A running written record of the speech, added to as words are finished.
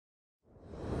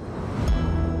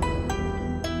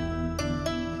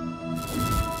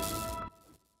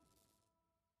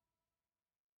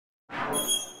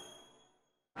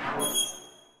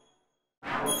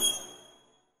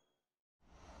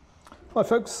Hi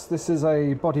folks, this is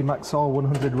a BodyMax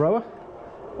R100 rower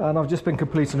and I've just been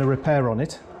completing a repair on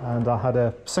it, and I had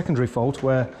a secondary fault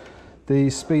where the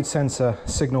speed sensor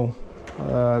signal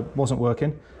wasn't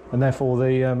working and therefore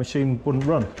the machine wouldn't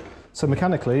run. So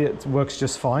mechanically it works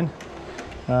just fine,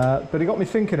 but it got me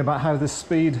thinking about how the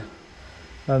speed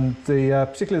and the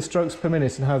particular strokes per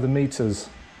minute and how the meters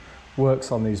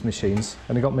works on these machines,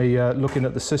 and it got me looking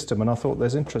at the system, and I thought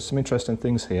there's some interesting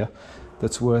things here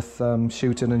that's worth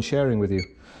shooting and sharing with you.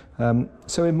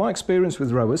 So in my experience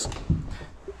with rowers,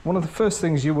 one of the first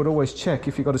things you would always check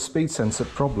if you've got a speed sensor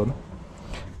problem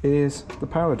is the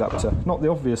power adapter. Not the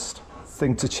obvious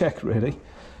thing to check really,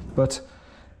 but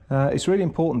it's really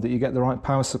important that you get the right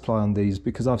power supply on these,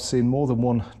 because I've seen more than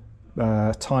one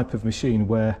type of machine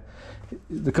where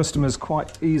the customer's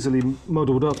quite easily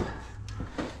muddled up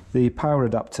the power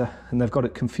adapter and they've got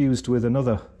it confused with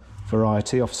another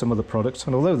variety of some other product,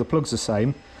 and although the plug's the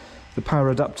same, the power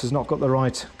adapter's not got the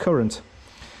right current.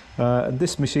 And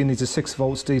this machine needs a 6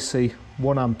 volts DC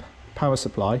 1 amp power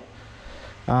supply,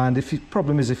 and the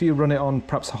problem is if you run it on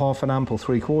perhaps half an amp or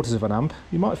 3/4 of an amp,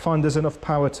 you might find there's enough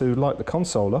power to light the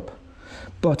console up,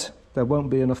 but there won't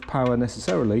be enough power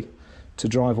necessarily to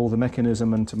drive all the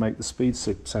mechanism and to make the speed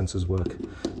sensors work.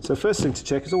 So first thing to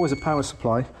check is always a power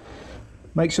supply.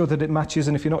 Make sure that it matches,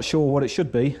 and if you're not sure what it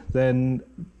should be, then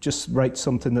just rate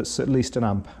something that's at least an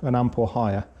amp or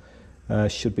higher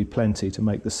should be plenty to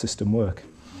make the system work.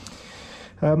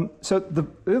 So the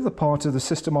other part of the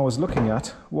system I was looking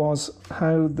at was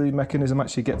how the mechanism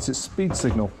actually gets its speed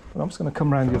signal. And I'm just going to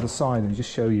come around the other side and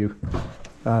just show you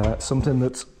something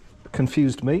that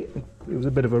confused me. It was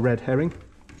a bit of a red herring.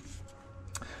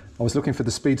 I was looking for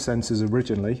the speed sensors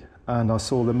originally, and I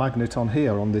saw the magnet on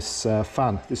here on this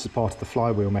fan. This is part of the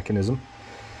flywheel mechanism.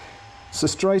 So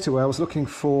straight away I was looking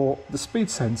for the speed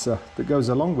sensor that goes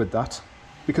along with that,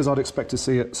 because I'd expect to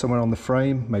see it somewhere on the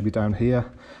frame, maybe down here,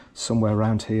 somewhere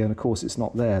around here, and of course it's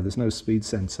not there. There's no speed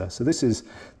sensor. So this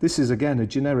is again a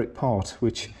generic part,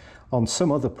 which on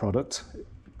some other product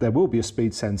there will be a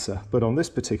speed sensor, but on this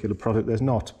particular product there's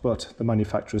not. But the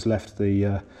manufacturer's left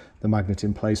the magnet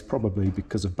in place, probably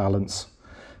because of balance,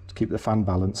 to keep the fan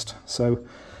balanced. So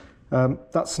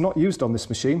that's not used on this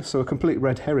machine, so a complete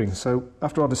red herring. So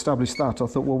after I'd established that, I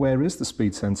thought, well, where is the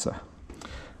speed sensor?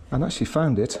 And actually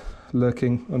found it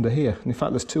lurking under here. And in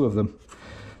fact, there's two of them.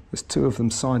 There's two of them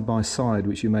side by side,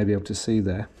 which you may be able to see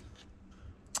there.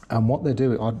 And what they're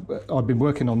doing, I'd been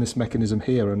working on this mechanism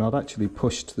here, and I'd actually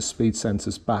pushed the speed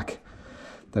sensors back.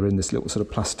 They're in this little sort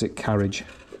of plastic carriage,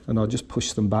 and I just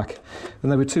pushed them back.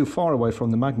 And they were too far away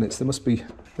from the magnets. There must be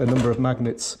a number of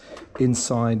magnets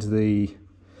inside the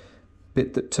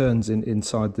bit that turns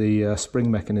inside the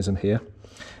spring mechanism here.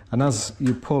 And as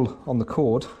you pull on the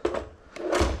cord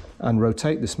and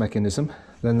rotate this mechanism,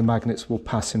 then the magnets will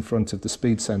pass in front of the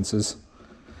speed sensors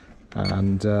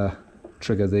and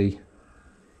trigger the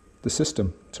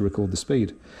system to record the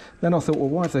speed. Then I thought, well,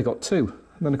 why have they got two?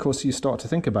 And then of course you start to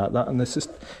think about that, and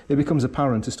it becomes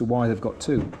apparent as to why they've got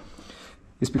two.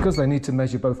 It's because they need to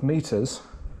measure both meters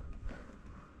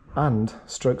and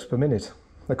strokes per minute.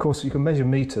 Of course you can measure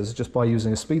meters just by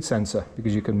using a speed sensor,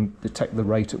 because you can detect the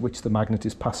rate at which the magnet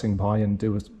is passing by and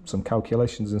do some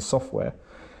calculations in software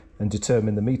and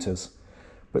determine the meters.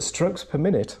 But strokes per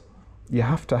minute, you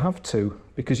have to have two,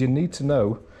 because you need to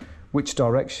know which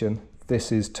direction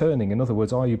this is turning. In other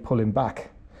words, are you pulling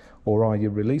back or are you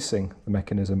releasing the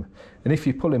mechanism? And if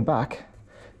you're pulling back,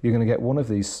 you're going to get one of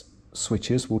these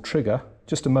switches will trigger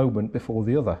just a moment before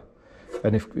the other.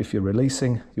 And if you're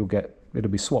releasing, it'll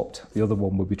be swapped. The other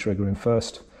one will be triggering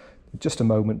first, just a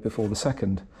moment before the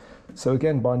second. So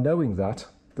again, by knowing that,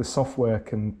 the software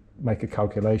can make a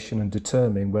calculation and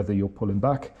determine whether you're pulling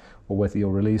back or whether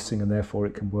you're releasing, and therefore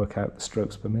it can work out the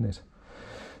strokes per minute.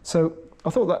 So I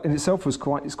thought that in itself was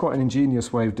quite an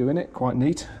ingenious way of doing it, quite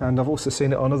neat, and I've also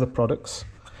seen it on other products,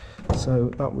 so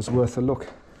that was worth a look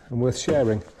and worth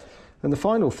sharing. And the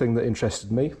final thing that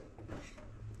interested me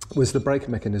was the brake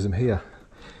mechanism here.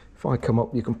 If I come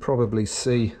up, you can probably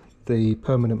see the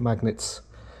permanent magnets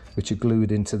which are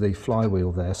glued into the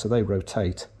flywheel there, so they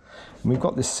rotate. And we've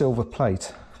got this silver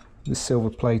plate. This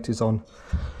silver plate is on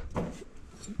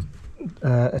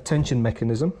a tension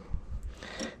mechanism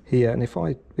here, and if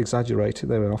I exaggerate it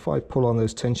there, and if I pull on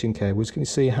those tension cables, can you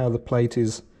see how the plate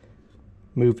is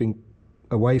moving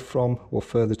away from or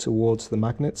further towards the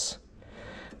magnets?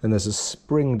 And there's a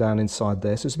spring down inside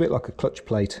there, so it's a bit like a clutch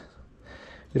plate.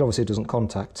 It obviously doesn't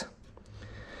contact,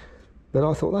 but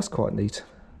I thought that's quite neat.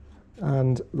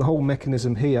 And the whole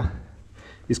mechanism here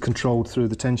is controlled through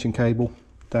the tension cable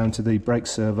down to the brake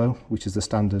servo, which is the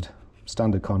standard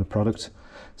kind of product.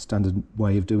 standard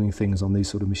way of doing things on these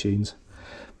sort of machines.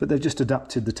 But they've just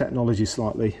adapted the technology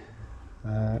slightly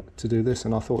to do this,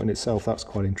 and I thought in itself that's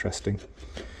quite interesting.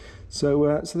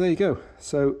 So there you go.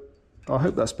 So I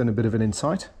hope that's been a bit of an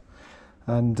insight,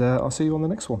 and I'll see you on the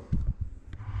next one.